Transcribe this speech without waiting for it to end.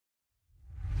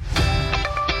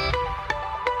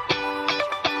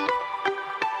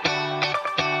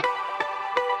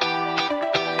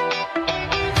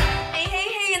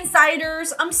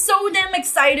listeners. I'm so damn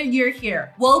excited you're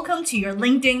here. Welcome to your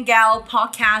LinkedIn Gal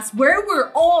podcast, where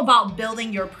we're all about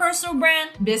building your personal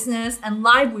brand, business, and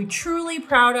life we're truly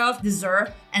proud of,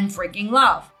 deserve, and freaking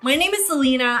love. My name is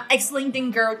Selena,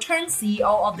 ex-LinkedIn girl turned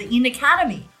CEO of the In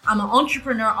Academy. I'm an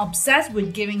entrepreneur obsessed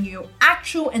with giving you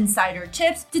actual insider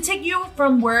tips to take you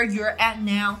from where you're at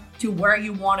now to where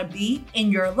you want to be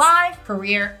in your life,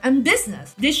 career, and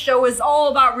business. This show is all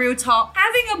about real talk,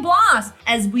 having a blast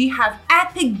as we have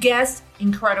epic guests,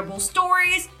 incredible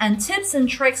stories, and tips and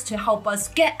tricks to help us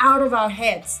get out of our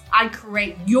heads. I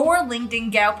create your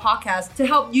LinkedIn Gal podcast to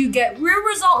help you get real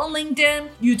result on LinkedIn,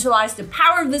 utilize the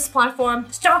power of this platform,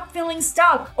 stop feeling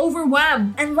stuck,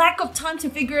 overwhelmed, and lack of time to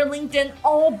figure LinkedIn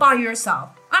all by yourself.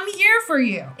 I'm here for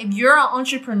you. If you're an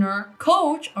entrepreneur,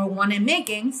 coach, or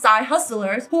one-in-making side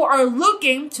hustlers who are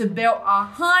looking to build a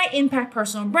high-impact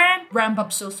personal brand, ramp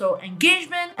up social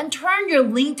engagement, and turn your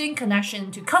LinkedIn connection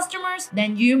into customers,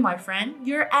 then you, my friend,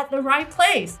 you're at the right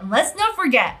place. And let's not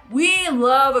forget, we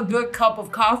love a good cup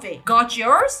of coffee. Got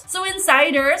yours? So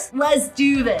insiders, let's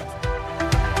do this.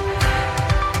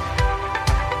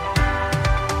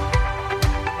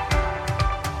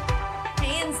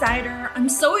 Hey insider. I'm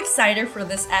so excited for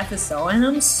this episode and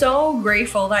I'm so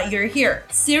grateful that you're here.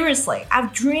 Seriously,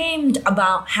 I've dreamed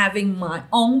about having my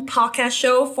own podcast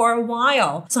show for a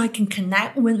while so I can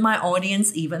connect with my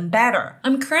audience even better.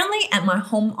 I'm currently at my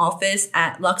home office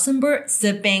at Luxembourg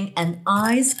sipping an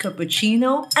iced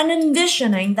cappuccino and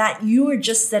envisioning that you are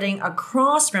just sitting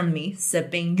across from me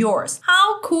sipping yours.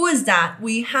 How cool is that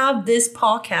we have this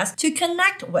podcast to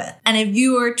connect with? And if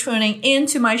you are tuning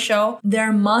into my show,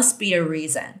 there must be a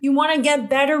reason. You want to get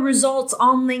better results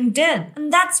on LinkedIn.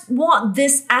 And that's what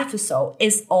this episode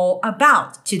is all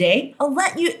about. Today, I'll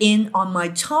let you in on my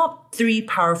top 3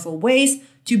 powerful ways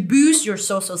to boost your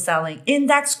social selling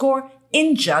index score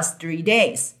in just 3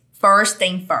 days. First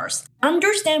thing first,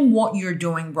 understand what you're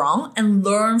doing wrong and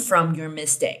learn from your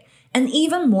mistake. And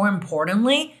even more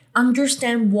importantly,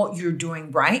 understand what you're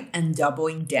doing right and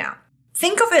doubling down.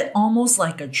 Think of it almost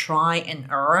like a try and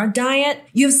error diet.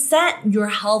 You've set your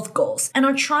health goals and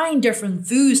are trying different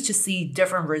foods to see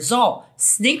different results.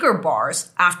 Snicker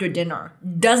bars after dinner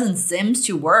doesn't seem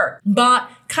to work, but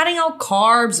cutting out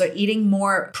carbs or eating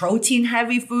more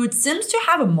protein-heavy food seems to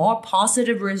have a more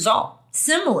positive result.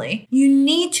 Similarly, you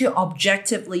need to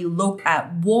objectively look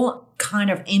at what kind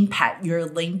of impact your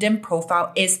LinkedIn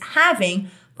profile is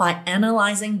having by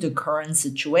analyzing the current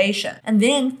situation, and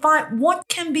then find what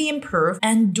can be improved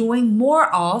and doing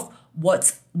more of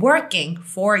what's working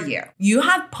for you. You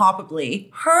have probably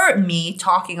heard me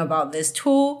talking about this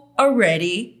tool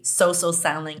already, Social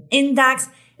Selling Index.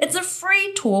 It's a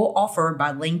free tool offered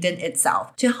by LinkedIn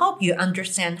itself to help you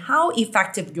understand how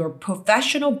effective your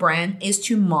professional brand is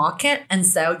to market and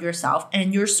sell yourself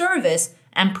and your service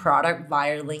and product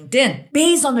via LinkedIn.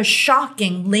 Based on the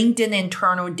shocking LinkedIn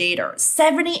internal data,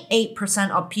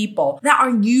 78% of people that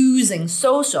are using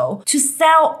social to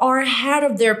sell are ahead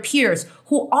of their peers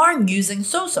who aren't using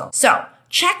social. So,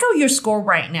 check out your score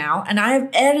right now, and I have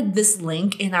added this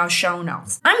link in our show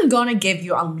notes. I'm gonna give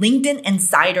you a LinkedIn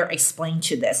insider explain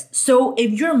to this. So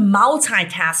if you're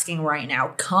multitasking right now,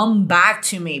 come back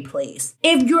to me, please.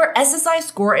 If your SSI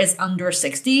score is under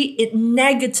 60, it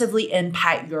negatively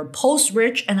impacts your post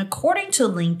reach, and according to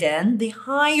LinkedIn, the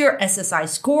higher SSI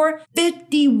score,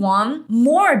 51,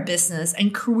 more business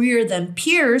and career than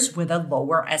peers with a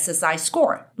lower SSI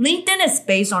score. LinkedIn is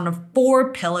based on the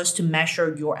 4 pillars to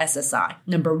measure your SSI.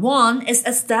 Number 1 is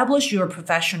establish your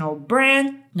professional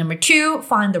brand. Number 2,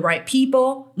 find the right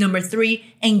people. Number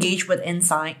 3, engage with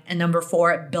insight. And number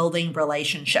 4, building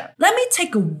relationship. Let me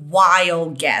take a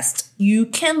wild guess. You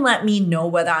can let me know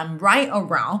whether I'm right or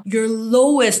wrong. Your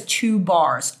lowest 2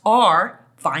 bars are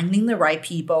finding the right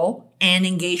people and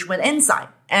engage with insight.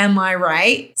 Am I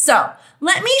right? So,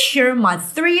 let me share my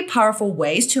 3 powerful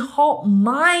ways to help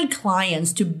my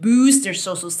clients to boost their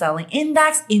social selling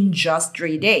index in just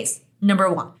 3 days.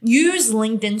 Number 1, use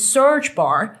LinkedIn search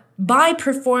bar by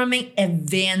performing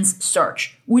advanced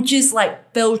search, which is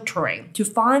like filtering to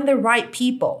find the right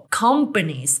people,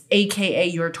 companies, aka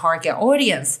your target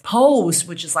audience, posts,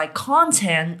 which is like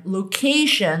content,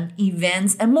 location,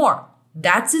 events, and more.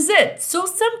 That's it. So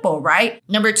simple, right?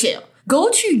 Number 2, go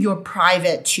to your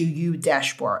private to you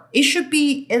dashboard. It should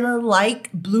be in a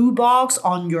like blue box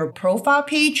on your profile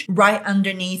page right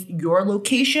underneath your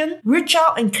location. Reach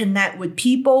out and connect with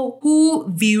people who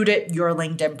viewed your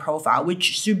LinkedIn profile, which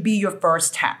should be your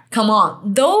first step. Come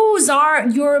on, those are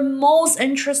your most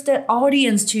interested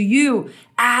audience to you.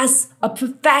 as a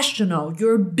professional,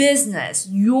 your business,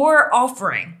 your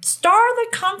offering. Start the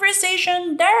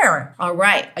conversation there. All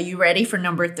right, are you ready for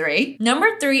number 3?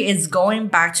 Number 3 is going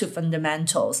back to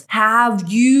fundamentals.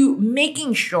 Have you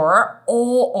making sure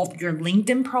all of your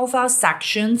LinkedIn profile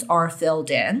sections are filled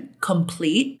in,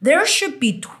 complete? There should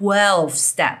be 12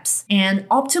 steps. And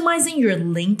optimizing your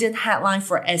LinkedIn headline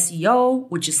for SEO,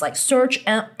 which is like search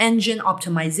engine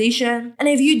optimization. And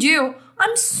if you do,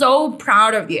 I'm so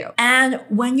proud of you. And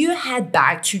when you head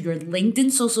back to your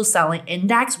LinkedIn Social Selling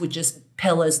Index, which is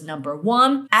pillars number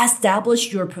 1,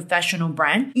 establish your professional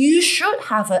brand, you should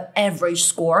have an average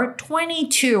score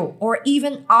 22 or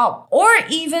even up, or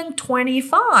even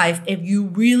 25 if you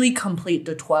really complete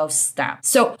the 12 steps.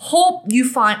 So hope you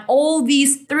find all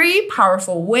these 3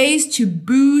 powerful ways to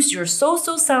boost your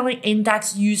social selling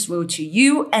index useful to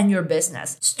you and your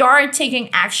business. Start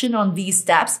taking action on these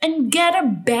steps and get a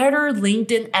better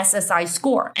LinkedIn SSI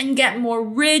score and get more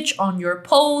reach on your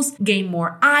posts, gain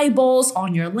more eyeballs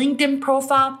on your LinkedIn profile,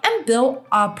 and build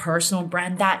a personal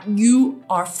brand that you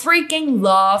are freaking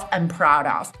love and proud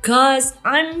of. Cause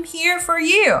I'm here for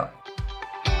you.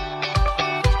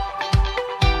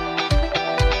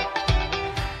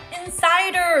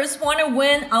 Insiders want to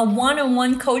win a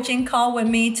one-on-one coaching call with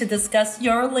me to discuss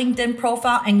your LinkedIn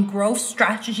profile and growth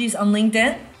strategies on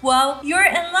LinkedIn? Well, you're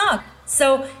in luck.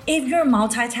 So if you're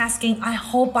multitasking, I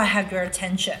hope I have your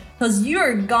attention because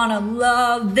you're gonna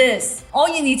love this. All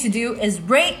you need to do is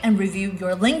rate and review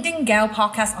your LinkedIn Gal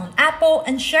podcast on Apple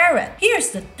and share it. Here's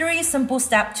the 3 simple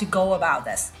steps to go about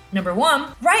this. Number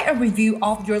 1, write a review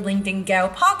of your LinkedIn Gal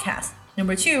podcast.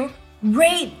 Number 2,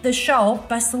 rate the show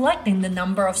by selecting the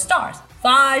number of stars.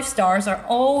 5 stars are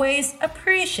always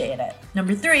appreciated.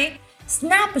 Number 3,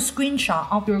 snap a screenshot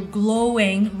of your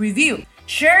glowing review.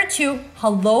 Share to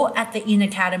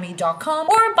hello@theinacademy.com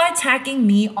or by tagging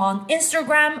me on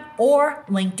Instagram or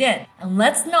LinkedIn. And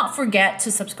let's not forget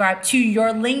to subscribe to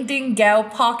your LinkedIn Gal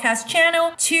podcast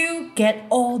channel to get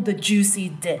all the juicy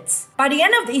deets. By the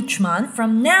end of each month,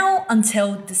 from now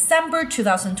until December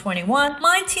 2021,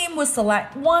 my team will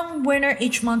select 1 winner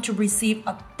each month to receive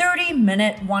a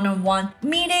 30-minute one-on-one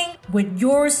meeting with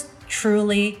yours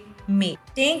truly, me.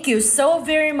 Thank you so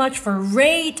very much for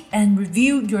rate and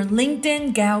review your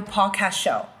LinkedIn Gal podcast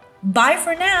show. Bye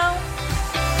for now.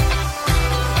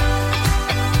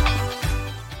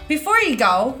 Before you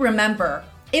go, remember,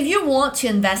 if you want to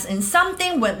invest in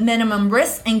something with minimum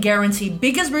risk and guarantee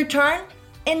biggest return,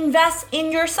 invest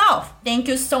in yourself. Thank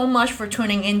you so much for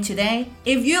tuning in today.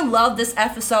 If you love this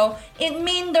episode, it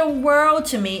means the world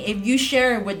to me if you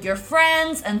share it with your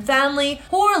friends and family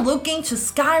who are looking to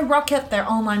skyrocket their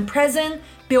online presence,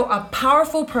 build a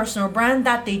powerful personal brand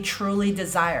that they truly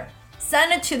desire.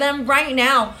 Send it to them right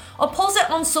now or post it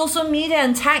on social media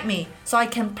and tag me so I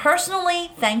can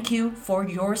personally thank you for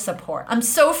your support. I'm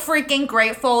so freaking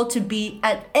grateful to be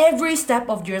at every step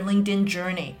of your LinkedIn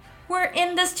journey. We're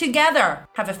in this together.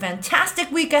 Have a fantastic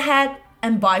week ahead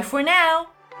and bye for now.